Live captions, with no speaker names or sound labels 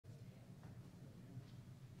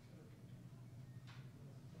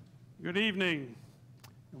Good evening.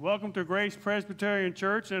 Welcome to Grace Presbyterian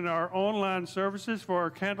Church and our online services for our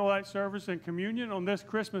candlelight service and communion on this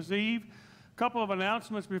Christmas Eve. A couple of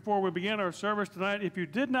announcements before we begin our service tonight. If you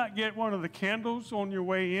did not get one of the candles on your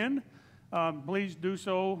way in, please do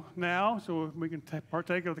so now so we can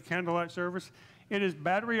partake of the candlelight service. It is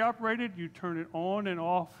battery operated. You turn it on and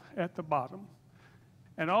off at the bottom.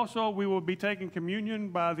 And also, we will be taking communion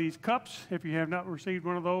by these cups. If you have not received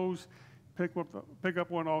one of those, pick up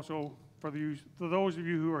one also for those of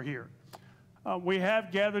you who are here. We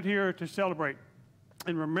have gathered here to celebrate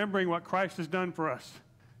and remembering what Christ has done for us.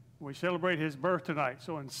 We celebrate his birth tonight.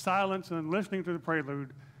 So in silence and listening to the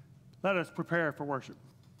prelude, let us prepare for worship.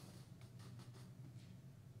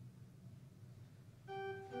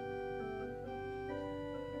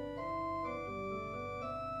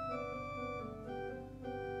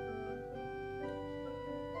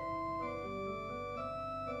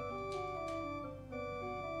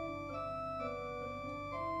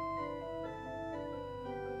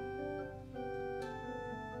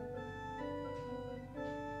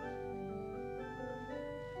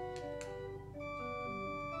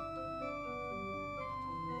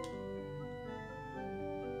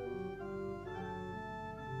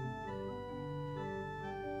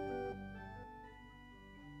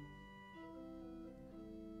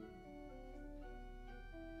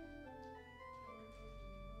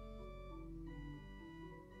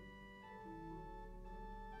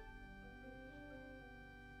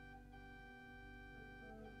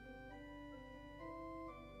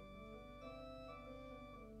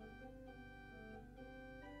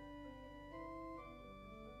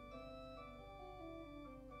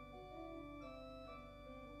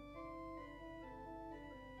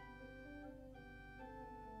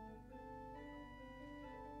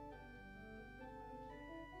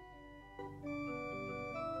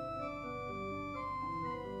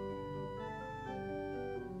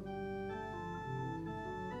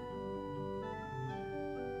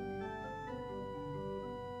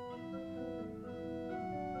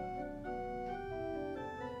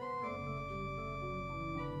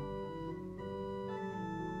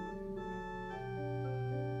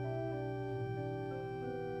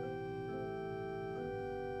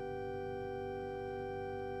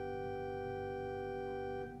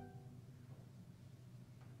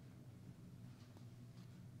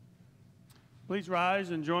 Please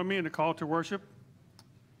rise and join me in the call to worship.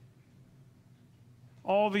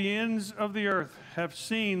 All the ends of the earth have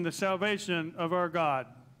seen the salvation of our God.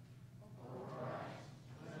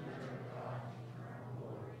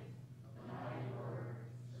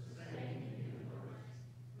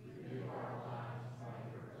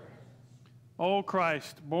 O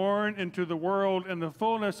Christ, born into the world in the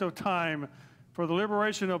fullness of time for the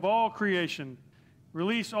liberation of all creation,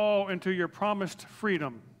 release all into your promised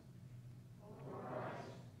freedom.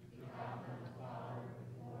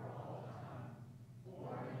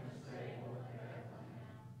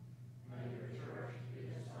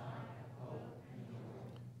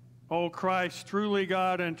 O Christ, truly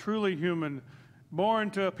God and truly human, born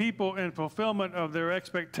to a people in fulfillment of their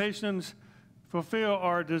expectations, fulfill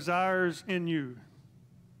our desires in you.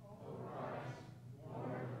 O Christ,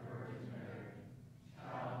 born of the Virgin Mary,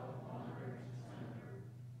 child of wonder and splendor,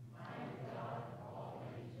 mighty God of all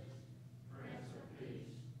ages, Prince of Peace,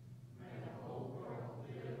 may the whole world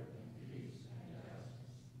live in peace and justice.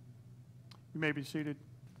 You may be seated.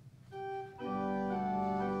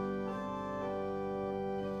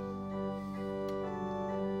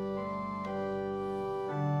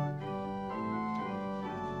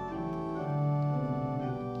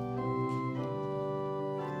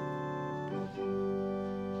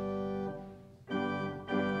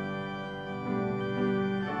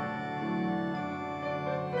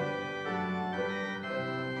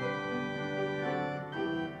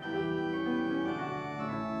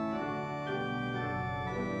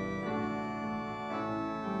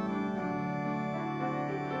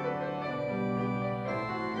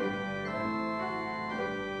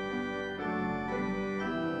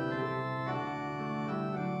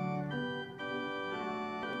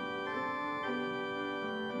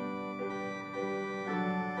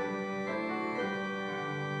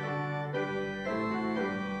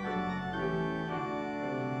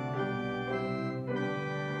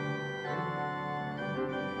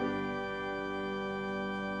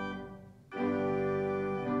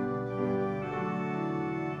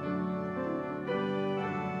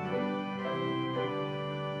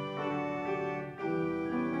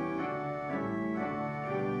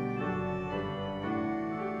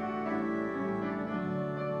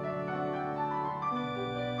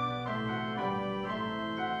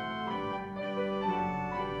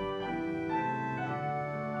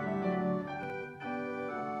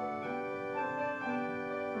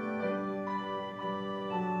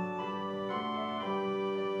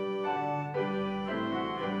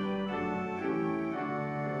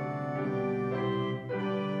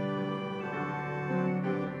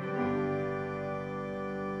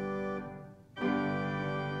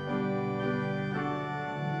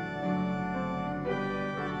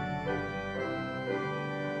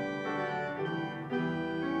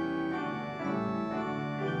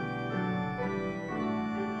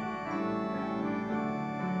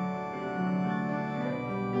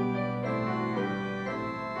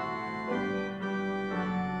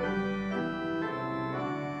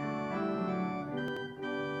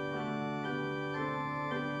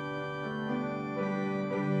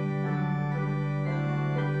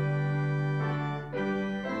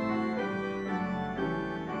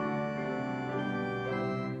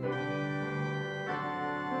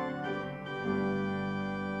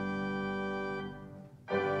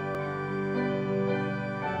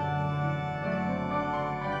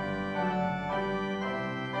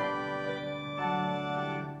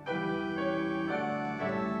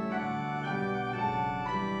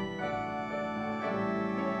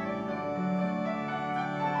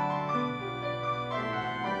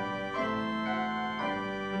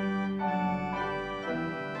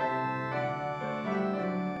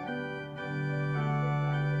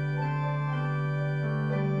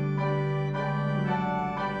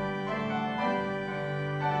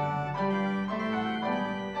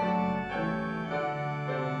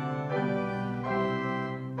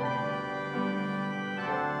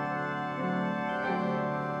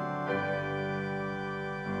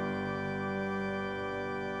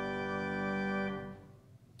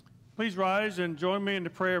 Please rise and join me in the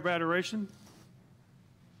prayer of adoration.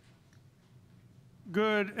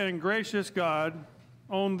 Good and gracious God,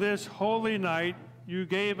 on this holy night, you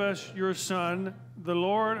gave us your Son, the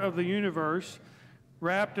Lord of the universe,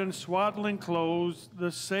 wrapped in swaddling clothes,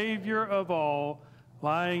 the Savior of all,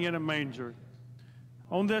 lying in a manger.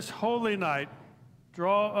 On this holy night,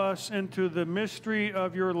 draw us into the mystery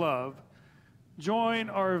of your love. Join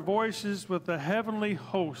our voices with the heavenly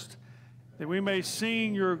host, that we may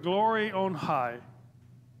sing your glory on high.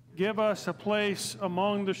 Give us a place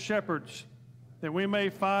among the shepherds, that we may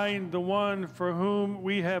find the one for whom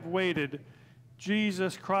we have waited,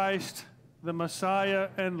 Jesus Christ, the Messiah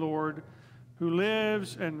and Lord, who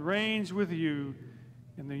lives and reigns with you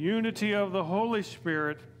in the unity of the Holy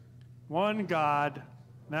Spirit, one God,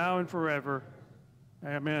 now and forever.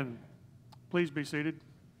 Amen. Please be seated.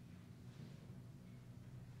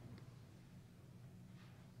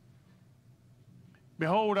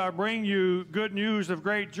 Behold, I bring you good news of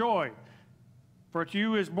great joy. For to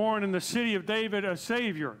you is born in the city of David a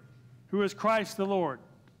Savior, who is Christ the Lord.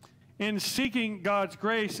 In seeking God's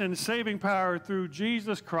grace and saving power through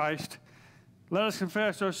Jesus Christ, let us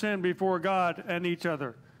confess our sin before God and each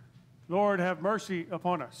other. Lord, have mercy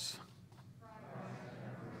upon us.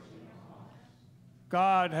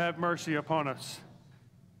 God, have mercy upon us.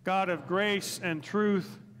 God of grace and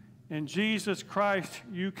truth, in Jesus Christ,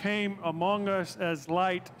 you came among us as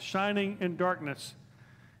light shining in darkness.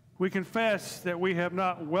 We confess that we have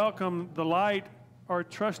not welcomed the light or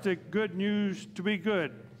trusted good news to be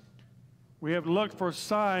good. We have looked for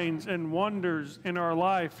signs and wonders in our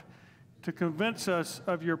life to convince us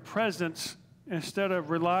of your presence instead of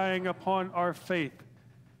relying upon our faith.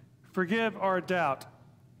 Forgive our doubt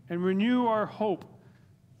and renew our hope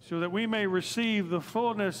so that we may receive the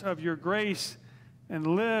fullness of your grace and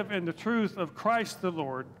live in the truth of Christ the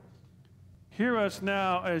Lord. Hear us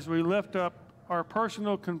now as we lift up our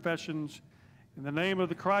personal confessions in the name of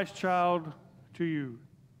the Christ child to you.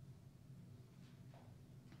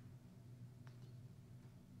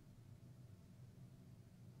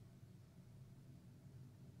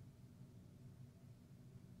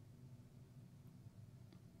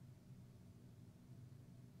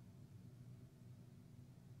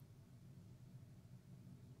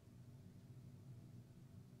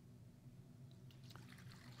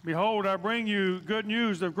 Behold, I bring you good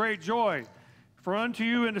news of great joy. For unto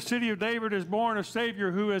you in the city of David is born a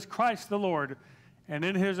Savior who is Christ the Lord. And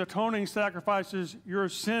in his atoning sacrifices your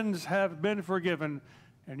sins have been forgiven,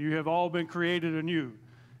 and you have all been created anew.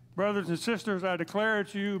 Brothers and sisters, I declare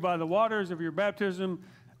to you by the waters of your baptism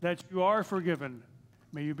that you are forgiven.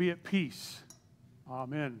 May you be at peace.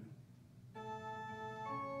 Amen.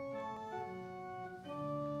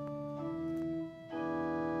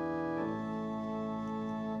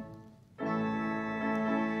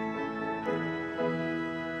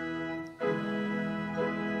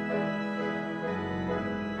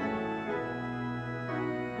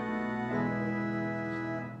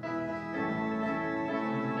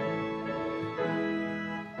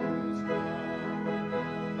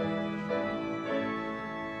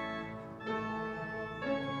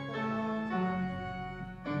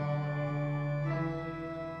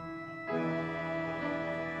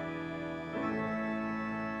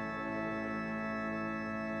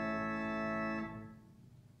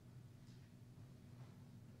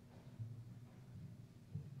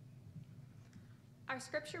 Our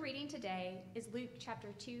scripture reading today is Luke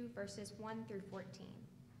chapter 2, verses 1 through 14.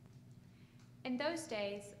 In those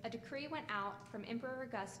days, a decree went out from Emperor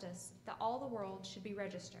Augustus that all the world should be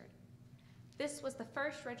registered. This was the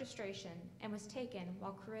first registration and was taken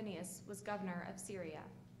while Quirinius was governor of Syria.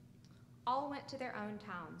 All went to their own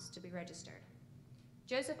towns to be registered.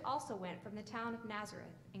 Joseph also went from the town of Nazareth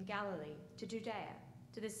in Galilee to Judea,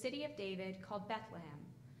 to the city of David called Bethlehem,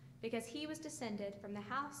 because he was descended from the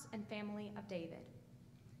house and family of David.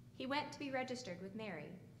 He went to be registered with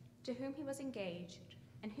Mary, to whom he was engaged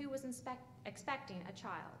and who was expecting a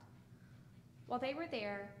child. While they were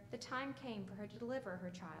there, the time came for her to deliver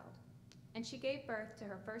her child, and she gave birth to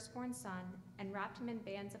her firstborn son and wrapped him in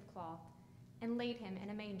bands of cloth and laid him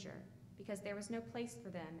in a manger, because there was no place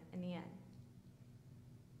for them in the inn.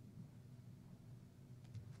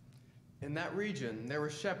 In that region there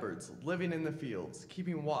were shepherds living in the fields,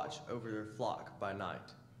 keeping watch over their flock by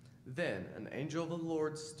night. Then an angel of the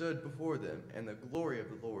Lord stood before them, and the glory of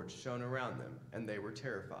the Lord shone around them, and they were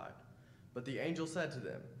terrified. But the angel said to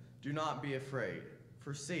them, "Do not be afraid,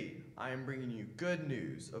 for see, I am bringing you good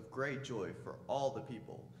news of great joy for all the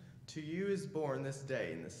people. To you is born this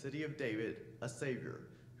day in the city of David a Savior,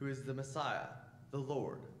 who is the Messiah, the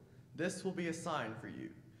Lord. This will be a sign for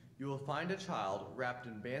you. you will find a child wrapped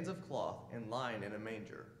in bands of cloth and lying in a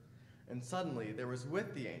manger." And suddenly there was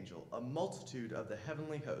with the angel a multitude of the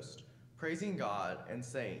heavenly host, praising God and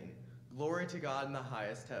saying, "Glory to God in the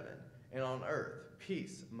highest heaven, and on earth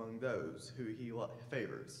peace among those who he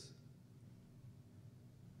favors."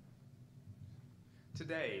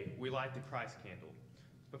 Today, we light the Christ candle.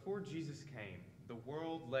 Before Jesus came, the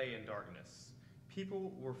world lay in darkness.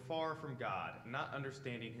 People were far from God, not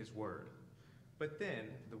understanding his word. But then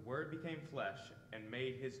the word became flesh and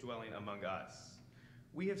made his dwelling among us.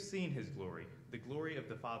 We have seen his glory, the glory of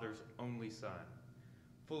the Father's only Son,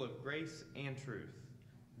 full of grace and truth.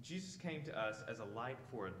 Jesus came to us as a light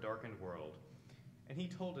for a darkened world, and he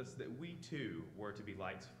told us that we too were to be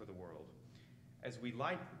lights for the world. As we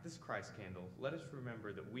light this Christ candle, let us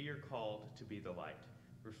remember that we are called to be the light,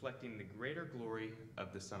 reflecting the greater glory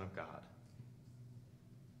of the Son of God.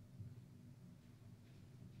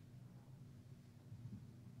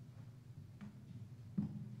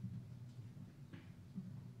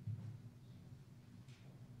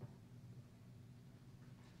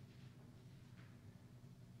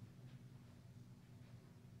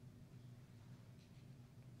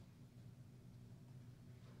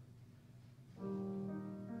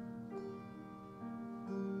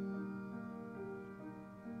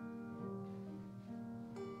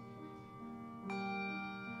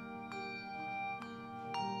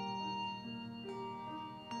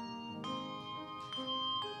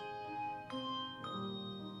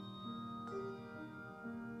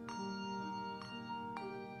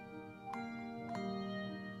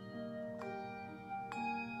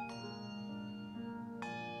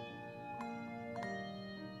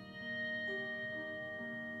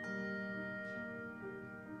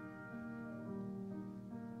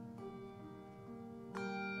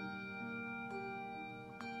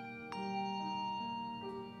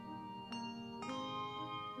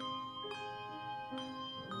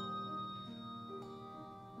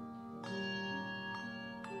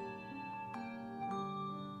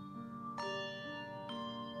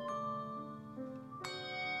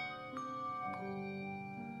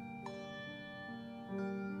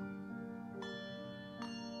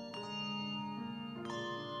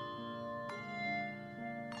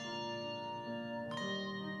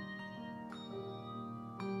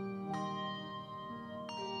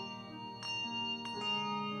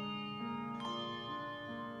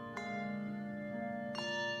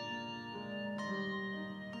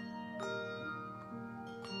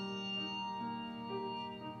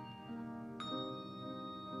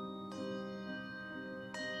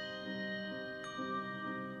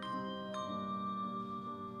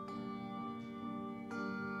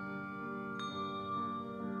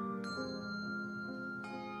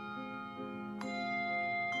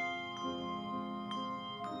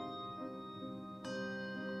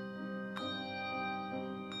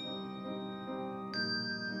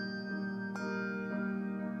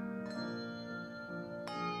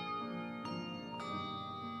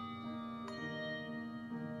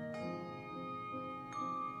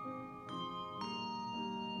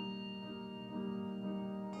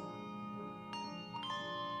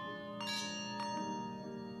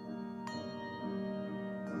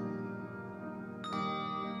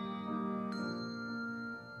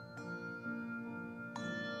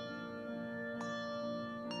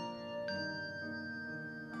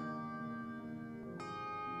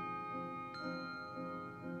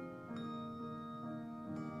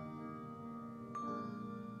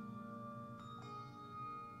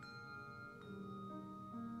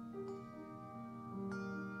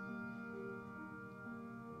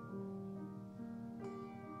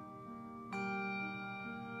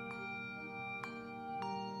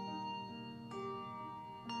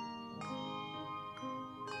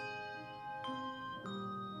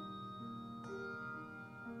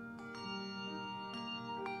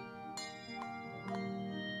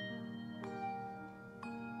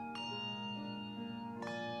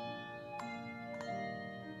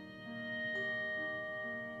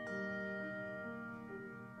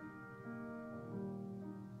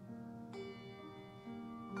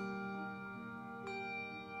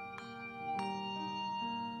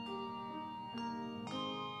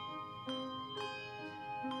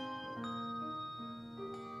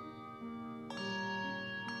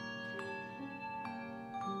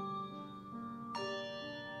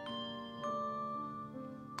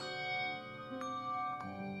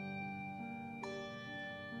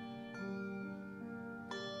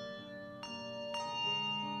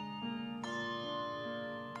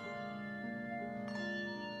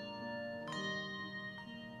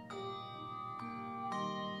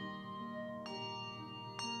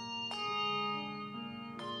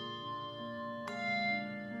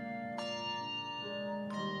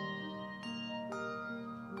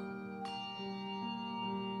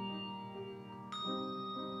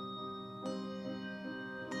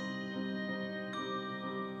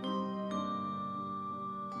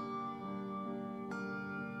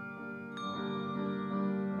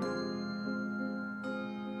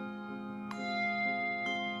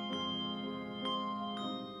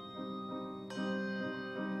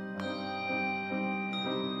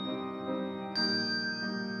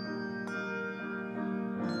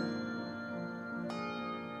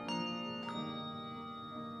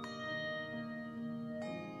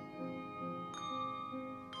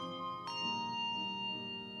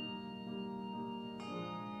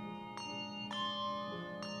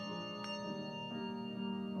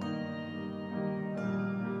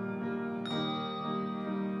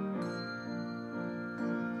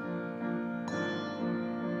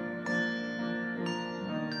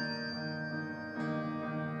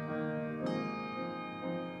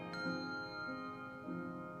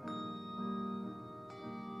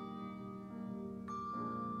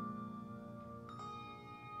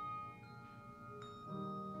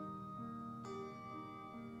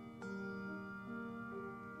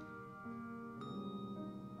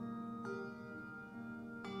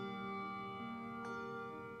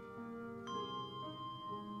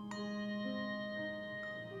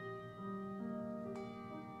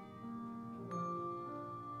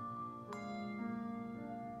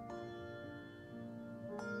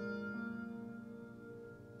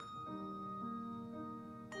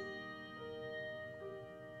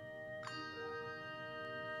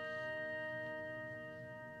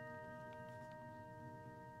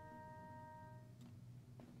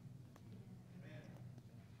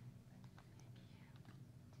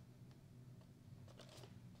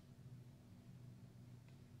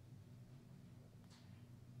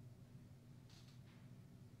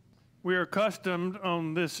 We are accustomed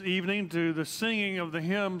on this evening to the singing of the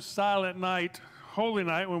hymn Silent Night, Holy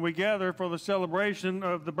Night, when we gather for the celebration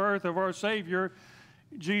of the birth of our Savior,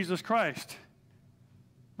 Jesus Christ.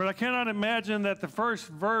 But I cannot imagine that the first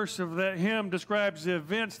verse of that hymn describes the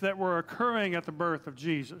events that were occurring at the birth of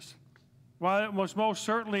Jesus. While it was most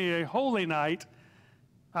certainly a holy night,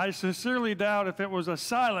 I sincerely doubt if it was a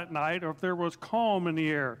silent night or if there was calm in the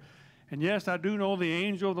air. And yes, I do know the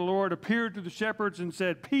angel of the Lord appeared to the shepherds and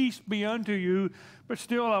said, "Peace be unto you." But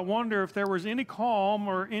still, I wonder if there was any calm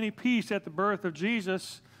or any peace at the birth of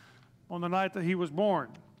Jesus on the night that he was born.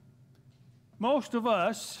 Most of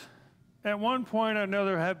us, at one point or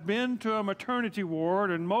another, have been to a maternity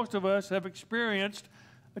ward, and most of us have experienced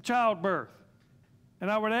a childbirth.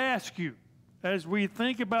 And I would ask you, as we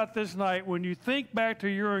think about this night, when you think back to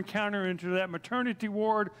your encounter into that maternity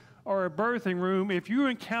ward or a birthing room, if you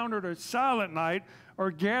encountered a silent night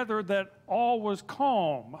or gathered that all was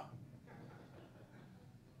calm,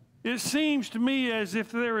 it seems to me as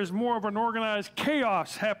if there is more of an organized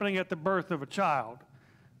chaos happening at the birth of a child.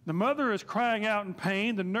 The mother is crying out in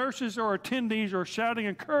pain. The nurses or attendees are shouting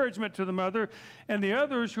encouragement to the mother, and the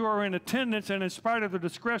others who are in attendance, and in spite of the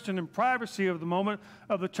discretion and privacy of the moment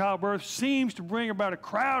of the childbirth, seems to bring about a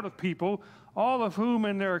crowd of people, all of whom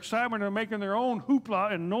in their excitement are making their own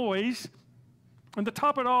hoopla and noise. And to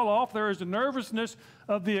top it all off, there is the nervousness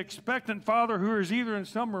of the expectant father who is either in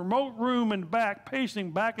some remote room in back,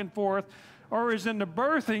 pacing back and forth, or is in the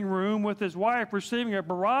birthing room with his wife receiving a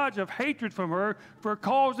barrage of hatred from her for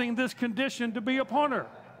causing this condition to be upon her.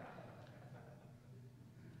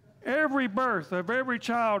 Every birth of every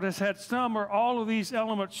child has had some or all of these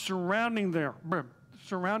elements surrounding their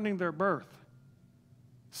birth.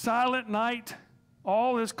 Silent night,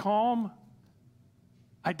 all is calm.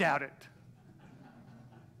 I doubt it.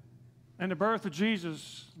 And the birth of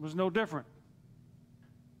Jesus was no different.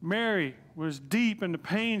 Mary was deep in the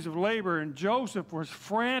pains of labor, and Joseph was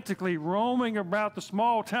frantically roaming about the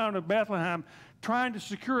small town of Bethlehem, trying to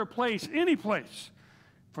secure a place, any place,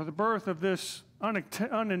 for the birth of this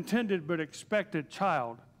unintended but expected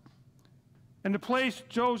child. And the place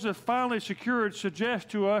Joseph finally secured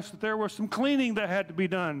suggests to us that there was some cleaning that had to be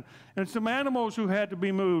done, and some animals who had to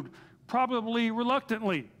be moved, probably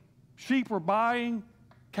reluctantly. Sheep were buying,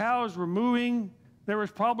 cows were moving. There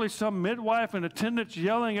was probably some midwife and attendants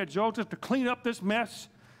yelling at Joseph to clean up this mess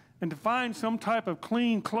and to find some type of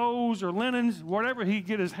clean clothes or linens, whatever he could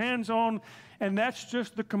get his hands on. And that's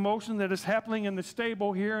just the commotion that is happening in the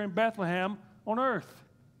stable here in Bethlehem on earth.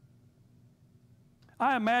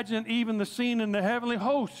 I imagine even the scene in the heavenly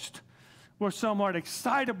host was somewhat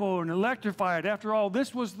excitable and electrified. After all,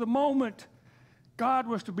 this was the moment God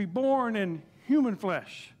was to be born in human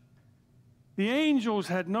flesh. The angels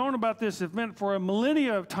had known about this event for a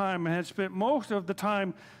millennia of time and had spent most of the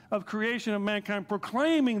time of creation of mankind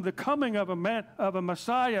proclaiming the coming of a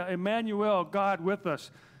Messiah, Emmanuel, God with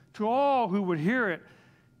us, to all who would hear it.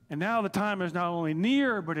 And now the time is not only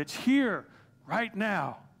near, but it's here, right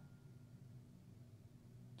now.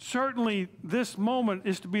 Certainly, this moment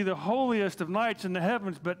is to be the holiest of nights in the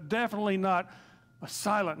heavens, but definitely not a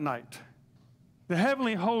silent night. The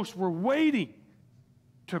heavenly hosts were waiting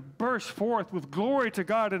to burst forth with glory to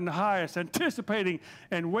God in the highest, anticipating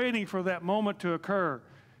and waiting for that moment to occur.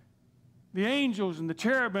 The angels and the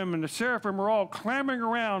cherubim and the seraphim were all clambering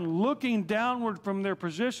around, looking downward from their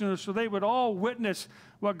positions so they would all witness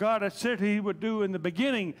what God had said he would do in the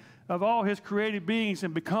beginning of all his created beings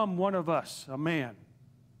and become one of us, a man.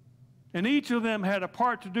 And each of them had a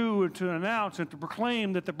part to do and to announce and to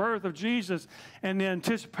proclaim that the birth of Jesus and the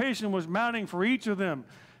anticipation was mounting for each of them,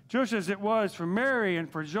 just as it was for Mary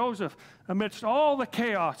and for Joseph, amidst all the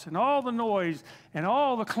chaos and all the noise and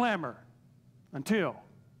all the clamor, until.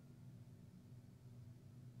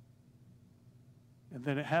 And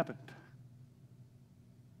then it happened.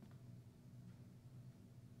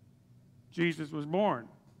 Jesus was born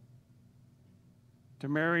to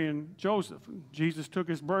Mary and Joseph. Jesus took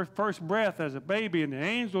his first breath as a baby, and the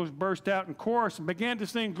angels burst out in chorus and began to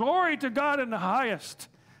sing, "Glory to God in the highest,"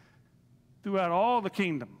 throughout all the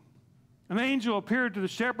kingdom. An angel appeared to the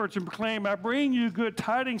shepherds and proclaimed, "I bring you good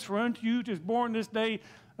tidings, for unto you is born this day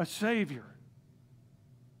a Savior."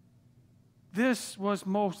 This was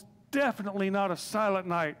most definitely not a silent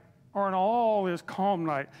night or an all is calm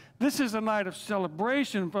night. This is a night of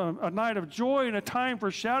celebration, a night of joy, and a time for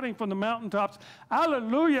shouting from the mountaintops,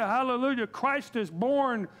 "Hallelujah, hallelujah, Christ is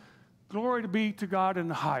born. Glory to be to God in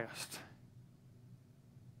the highest."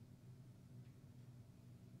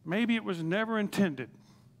 Maybe it was never intended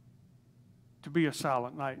to be a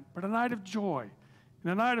silent night, but a night of joy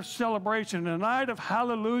and a night of celebration, a night of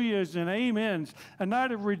hallelujahs and amens, a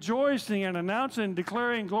night of rejoicing and announcing and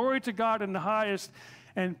declaring glory to God in the highest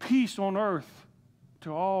and peace on earth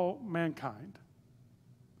to all mankind.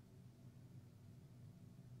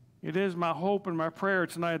 It is my hope and my prayer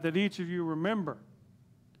tonight that each of you remember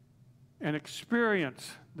and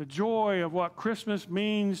experience the joy of what Christmas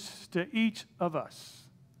means to each of us.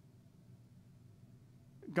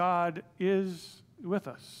 God is with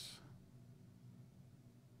us.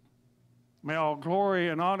 May all glory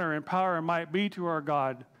and honor and power and might be to our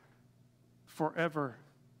God forever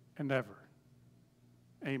and ever.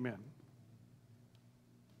 Amen.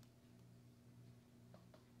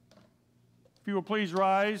 If you will please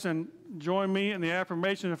rise and join me in the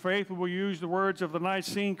affirmation of faith, we will use the words of the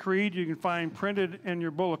Nicene Creed you can find printed in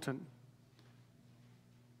your bulletin.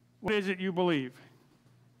 What is it you believe?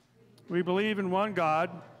 We believe in one God,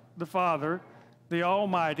 the Father, the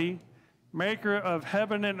Almighty, maker of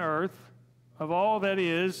heaven and earth, of all that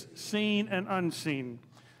is, seen and unseen.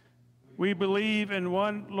 We believe in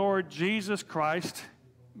one Lord Jesus Christ,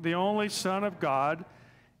 the only Son of God,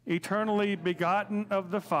 eternally begotten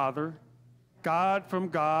of the Father, God from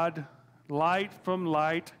God, light from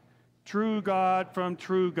light, true God from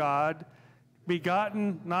true God,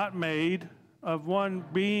 begotten, not made, of one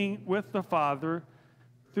being with the Father.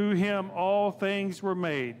 Through him all things were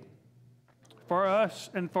made. For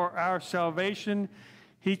us and for our salvation,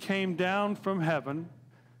 he came down from heaven,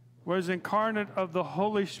 was incarnate of the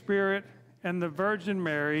Holy Spirit and the Virgin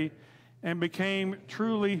Mary, and became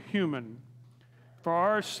truly human. For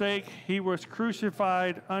our sake, he was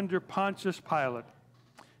crucified under Pontius Pilate.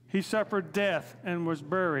 He suffered death and was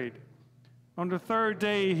buried. On the third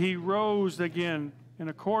day, he rose again in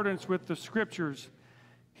accordance with the Scriptures.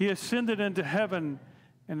 He ascended into heaven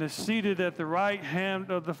and is seated at the right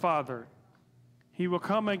hand of the Father. He will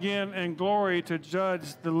come again in glory to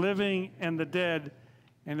judge the living and the dead,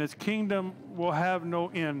 and his kingdom will have no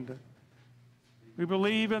end. We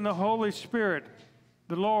believe in the Holy Spirit,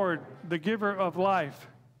 the Lord, the giver of life,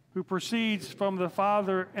 who proceeds from the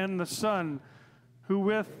Father and the Son, who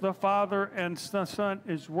with the Father and the Son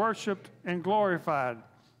is worshiped and glorified,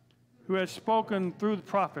 who has spoken through the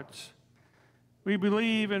prophets. We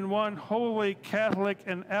believe in one holy, Catholic,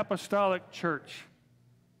 and apostolic church.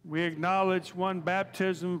 We acknowledge one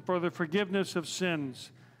baptism for the forgiveness of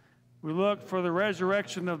sins. We look for the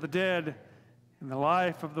resurrection of the dead and the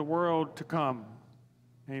life of the world to come.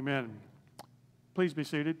 Amen. Please be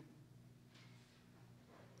seated.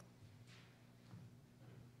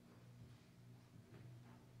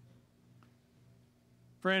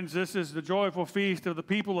 Friends, this is the joyful feast of the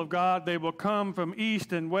people of God. They will come from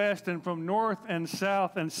east and west and from north and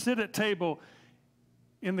south and sit at table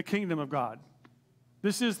in the kingdom of God.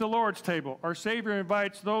 This is the Lord's table. Our Savior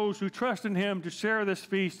invites those who trust in him to share this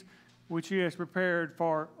feast which he has prepared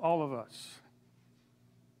for all of us.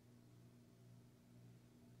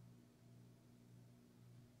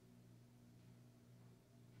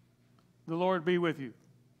 The Lord be with you.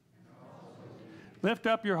 Lift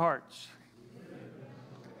up your hearts.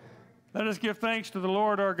 Let us give thanks to the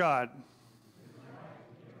Lord our God.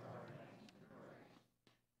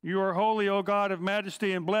 You are holy, O God of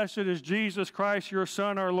majesty, and blessed is Jesus Christ, your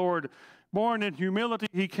Son, our Lord. Born in humility,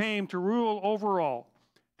 he came to rule over all.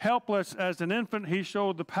 Helpless as an infant, he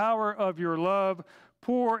showed the power of your love.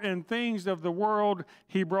 Poor in things of the world,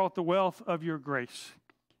 he brought the wealth of your grace.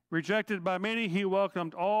 Rejected by many, he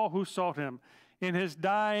welcomed all who sought him. In his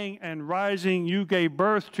dying and rising, you gave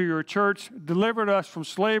birth to your church, delivered us from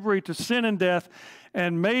slavery to sin and death,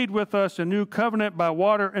 and made with us a new covenant by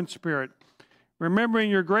water and spirit. Remembering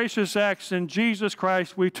your gracious acts in Jesus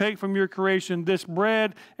Christ, we take from your creation this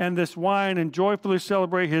bread and this wine and joyfully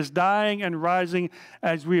celebrate his dying and rising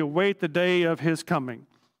as we await the day of his coming.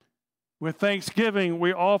 With thanksgiving,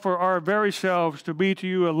 we offer our very selves to be to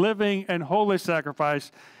you a living and holy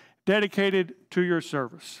sacrifice dedicated to your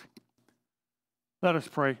service. Let us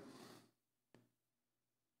pray.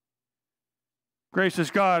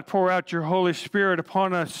 Gracious God, pour out your Holy Spirit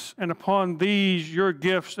upon us and upon these your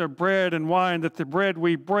gifts of bread and wine, that the bread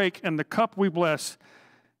we break and the cup we bless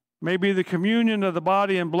may be the communion of the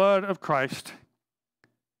body and blood of Christ.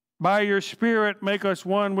 By your Spirit, make us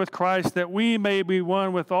one with Christ, that we may be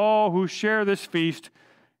one with all who share this feast,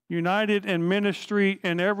 united in ministry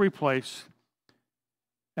in every place.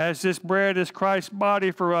 As this bread is Christ's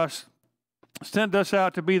body for us, send us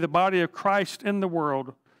out to be the body of Christ in the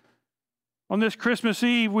world. On this Christmas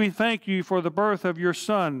Eve, we thank you for the birth of your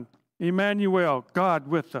Son, Emmanuel, God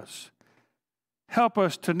with us. Help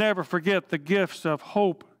us to never forget the gifts of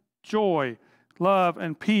hope, joy, love,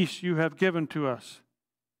 and peace you have given to us.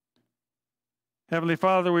 Heavenly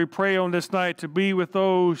Father, we pray on this night to be with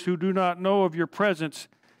those who do not know of your presence.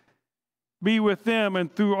 Be with them,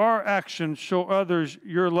 and through our actions, show others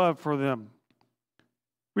your love for them.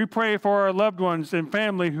 We pray for our loved ones and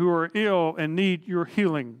family who are ill and need your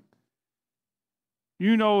healing.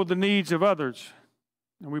 You know the needs of others,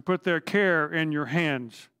 and we put their care in your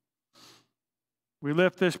hands. We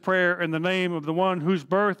lift this prayer in the name of the one whose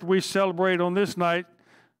birth we celebrate on this night,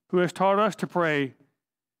 who has taught us to pray,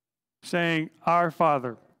 saying, Our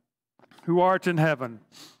Father, who art in heaven,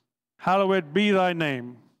 hallowed be thy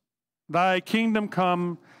name. Thy kingdom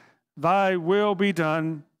come, thy will be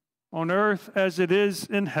done, on earth as it is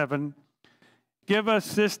in heaven. Give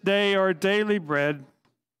us this day our daily bread,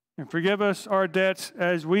 and forgive us our debts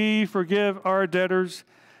as we forgive our debtors.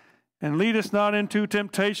 And lead us not into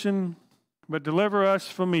temptation, but deliver us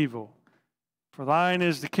from evil. For thine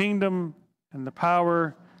is the kingdom, and the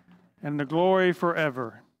power, and the glory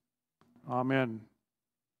forever. Amen.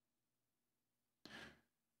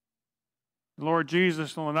 The Lord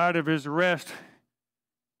Jesus, on the night of his arrest,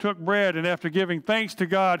 took bread, and after giving thanks to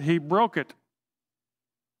God, he broke it.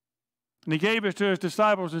 And he gave it to his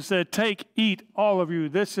disciples and said, Take, eat, all of you.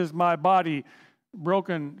 This is my body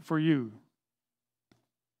broken for you.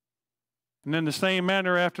 And in the same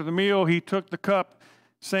manner, after the meal, he took the cup,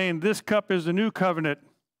 saying, This cup is the new covenant,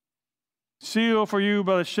 sealed for you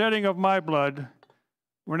by the shedding of my blood.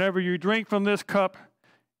 Whenever you drink from this cup,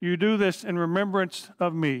 you do this in remembrance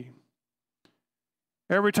of me.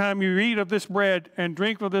 Every time you eat of this bread and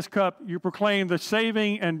drink of this cup, you proclaim the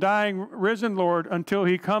saving and dying risen Lord until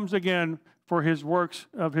he comes again for his works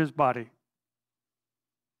of his body.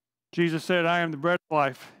 Jesus said, I am the bread of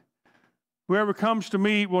life. Whoever comes to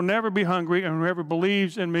me will never be hungry, and whoever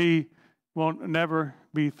believes in me will never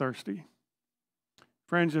be thirsty.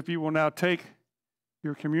 Friends, if you will now take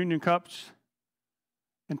your communion cups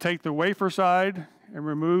and take the wafer side and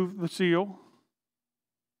remove the seal.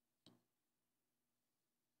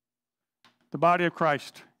 The body of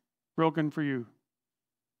Christ, broken for you.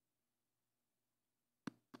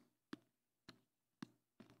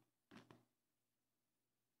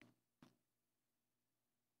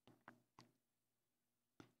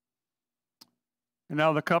 And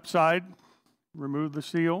now the cup side, remove the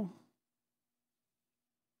seal.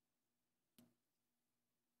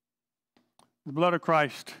 The blood of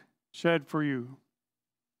Christ shed for you.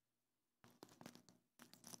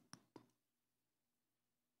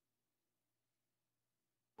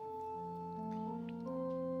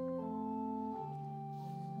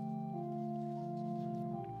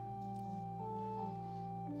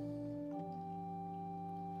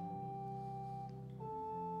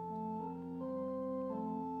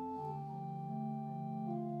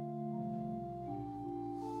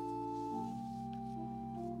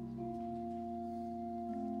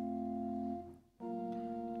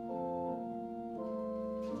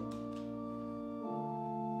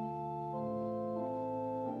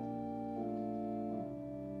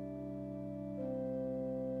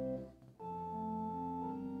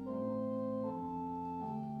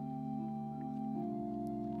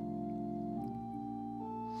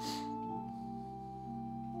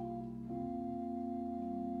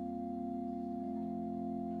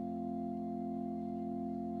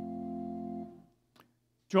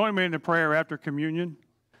 Join me in the prayer after communion.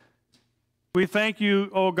 We thank you,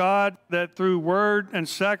 O God, that through word and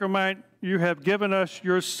sacrament you have given us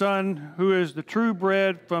your Son, who is the true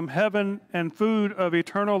bread from heaven and food of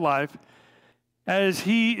eternal life. As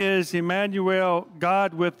he is Emmanuel,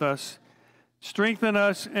 God with us, strengthen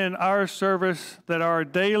us in our service that our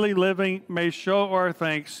daily living may show our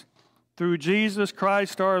thanks. Through Jesus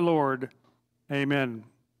Christ our Lord. Amen.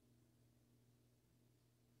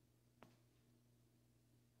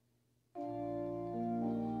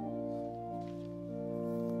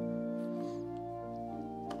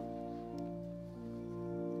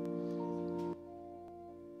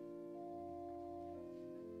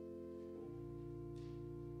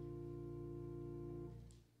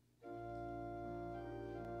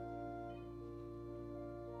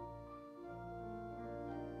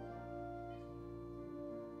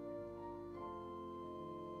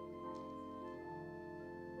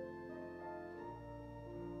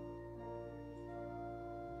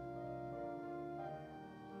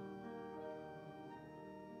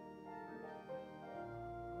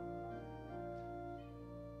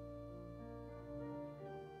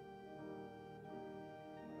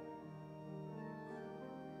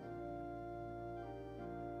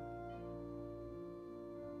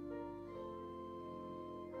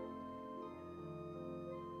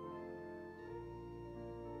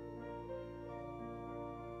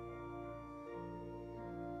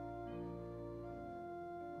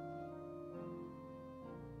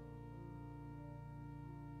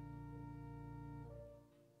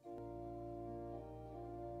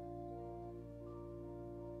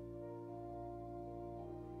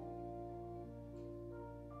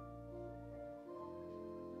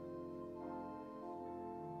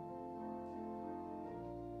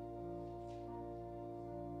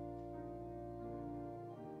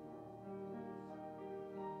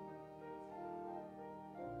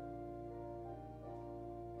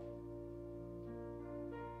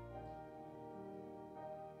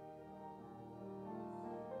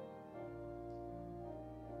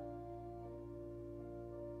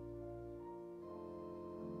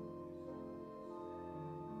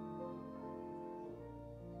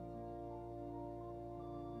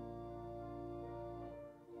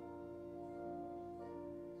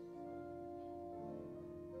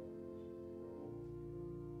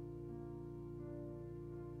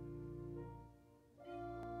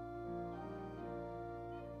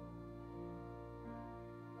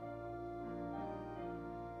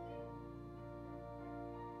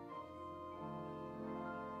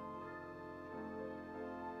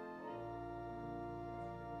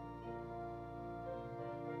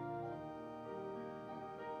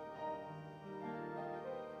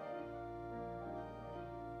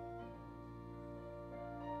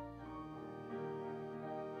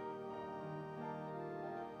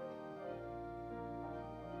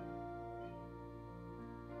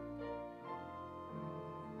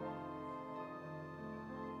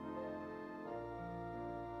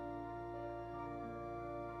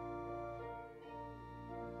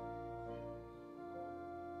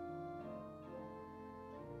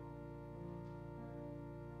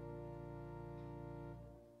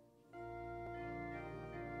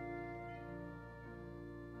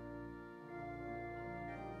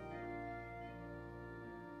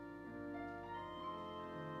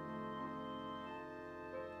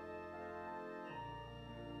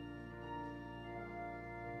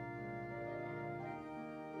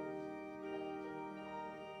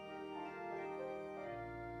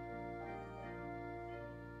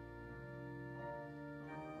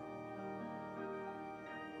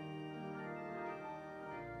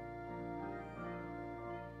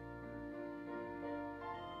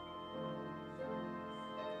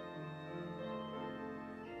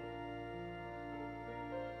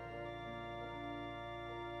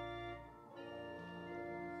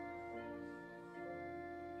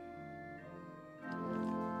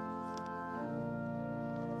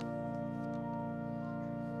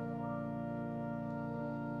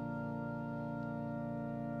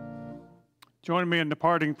 Join me in the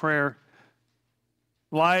parting prayer.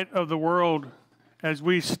 Light of the world, as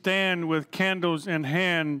we stand with candles in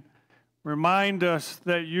hand, remind us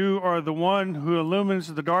that you are the one who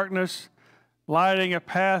illumines the darkness, lighting a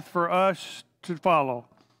path for us to follow.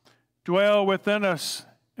 Dwell within us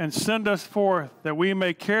and send us forth that we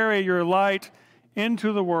may carry your light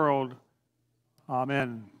into the world.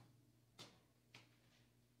 Amen.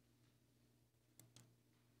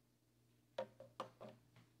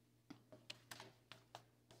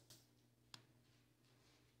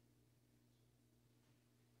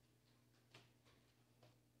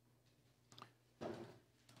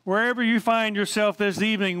 Wherever you find yourself this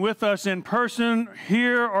evening, with us in person,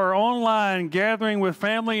 here or online, gathering with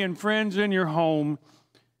family and friends in your home,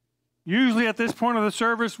 usually at this point of the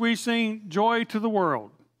service, we sing Joy to the World.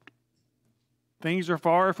 Things are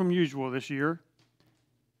far from usual this year,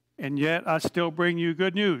 and yet I still bring you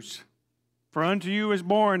good news. For unto you is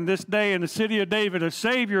born this day in the city of David a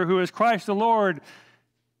Savior who is Christ the Lord,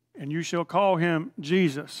 and you shall call him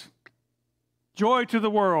Jesus. Joy to the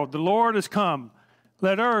world, the Lord is come.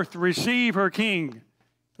 Let earth receive her King.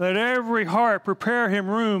 Let every heart prepare him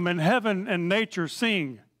room, and heaven and nature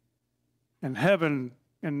sing. And heaven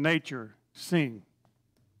and nature sing.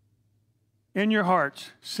 In your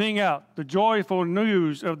hearts, sing out the joyful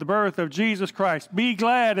news of the birth of Jesus Christ. Be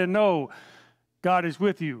glad and know God is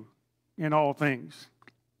with you in all things.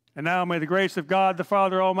 And now may the grace of God, the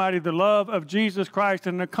Father Almighty, the love of Jesus Christ,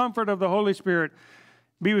 and the comfort of the Holy Spirit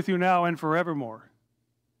be with you now and forevermore.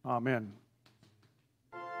 Amen.